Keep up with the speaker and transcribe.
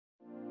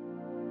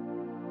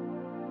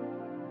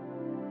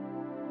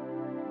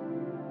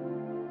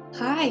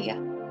Hi,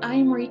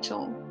 I'm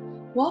Rachel.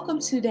 Welcome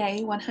to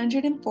day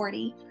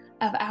 140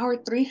 of our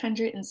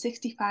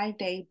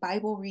 365-day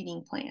Bible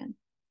reading plan.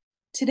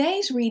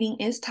 Today's reading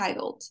is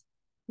titled,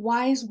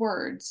 Wise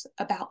Words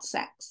About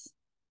Sex.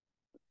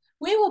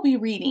 We will be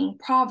reading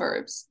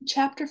Proverbs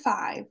chapter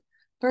 5,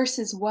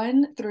 verses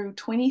 1 through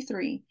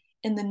 23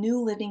 in the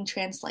New Living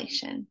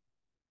Translation.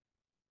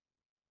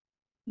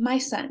 My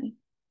son,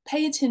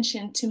 pay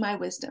attention to my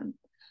wisdom.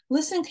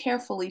 Listen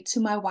carefully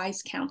to my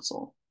wise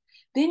counsel.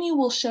 Then you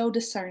will show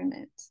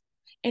discernment,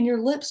 and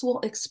your lips will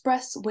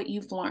express what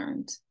you've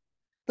learned.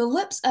 The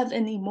lips of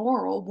an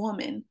immoral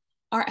woman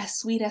are as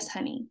sweet as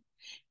honey,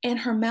 and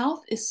her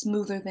mouth is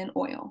smoother than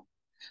oil.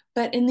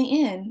 But in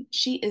the end,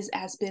 she is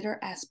as bitter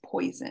as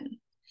poison,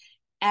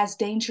 as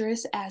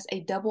dangerous as a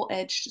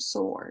double-edged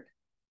sword.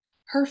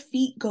 Her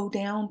feet go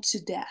down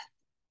to death.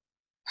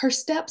 Her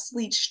steps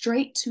lead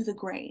straight to the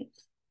grave,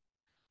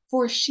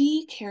 for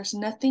she cares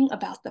nothing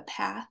about the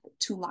path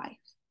to life.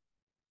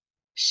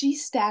 She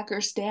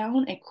staggers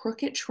down a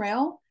crooked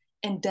trail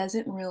and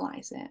doesn't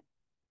realize it.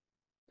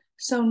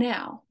 So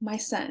now, my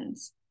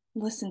sons,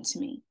 listen to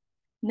me.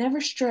 Never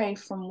stray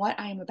from what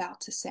I am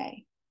about to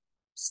say.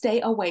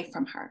 Stay away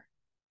from her.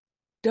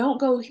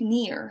 Don't go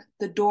near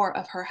the door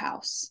of her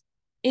house.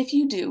 If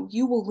you do,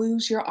 you will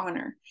lose your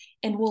honor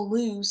and will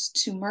lose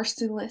to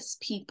merciless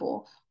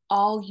people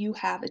all you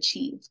have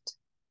achieved.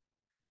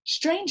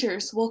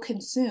 Strangers will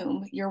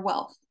consume your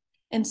wealth,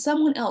 and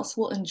someone else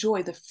will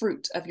enjoy the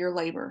fruit of your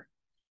labor.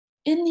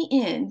 In the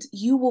end,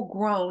 you will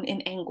groan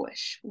in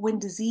anguish when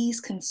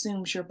disease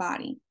consumes your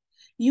body.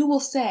 You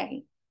will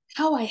say,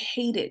 "How I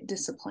hated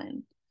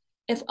discipline.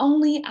 If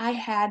only I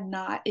had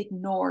not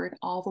ignored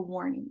all the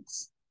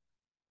warnings.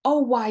 Oh,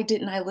 why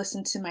didn't I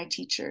listen to my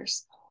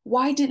teachers?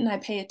 Why didn't I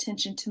pay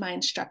attention to my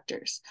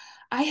instructors?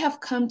 I have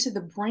come to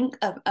the brink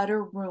of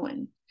utter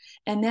ruin,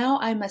 and now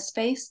I must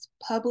face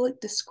public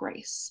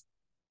disgrace.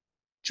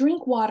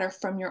 Drink water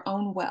from your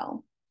own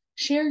well.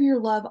 Share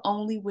your love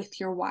only with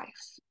your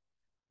wife.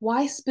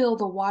 Why spill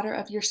the water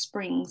of your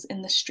springs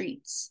in the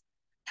streets,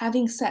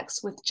 having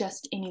sex with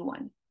just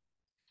anyone?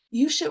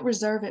 You should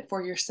reserve it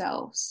for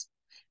yourselves.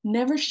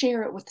 Never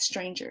share it with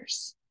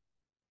strangers.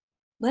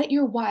 Let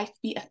your wife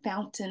be a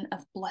fountain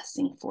of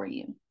blessing for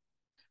you.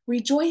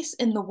 Rejoice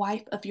in the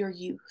wife of your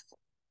youth.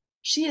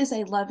 She is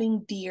a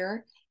loving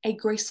deer, a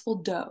graceful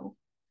doe.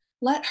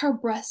 Let her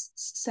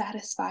breasts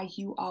satisfy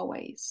you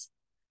always.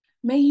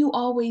 May you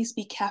always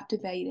be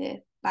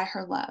captivated by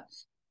her love.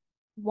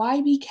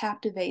 Why be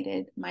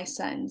captivated, my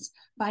sons,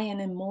 by an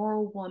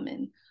immoral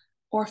woman,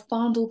 or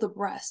fondle the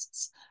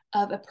breasts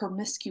of a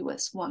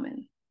promiscuous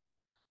woman?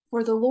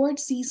 For the Lord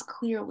sees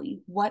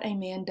clearly what a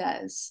man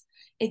does,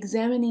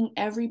 examining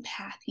every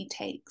path he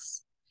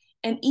takes.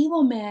 An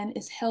evil man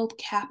is held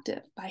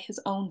captive by his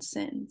own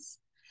sins.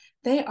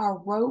 They are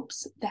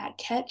ropes that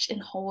catch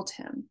and hold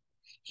him.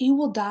 He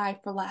will die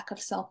for lack of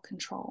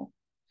self-control.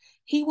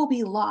 He will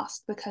be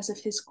lost because of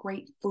his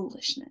great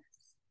foolishness.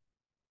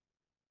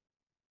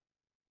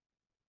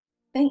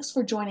 Thanks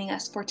for joining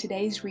us for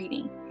today's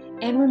reading.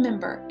 And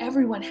remember,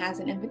 everyone has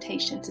an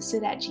invitation to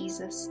sit at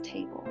Jesus'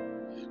 table.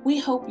 We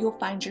hope you'll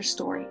find your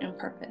story and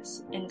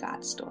purpose in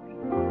God's story.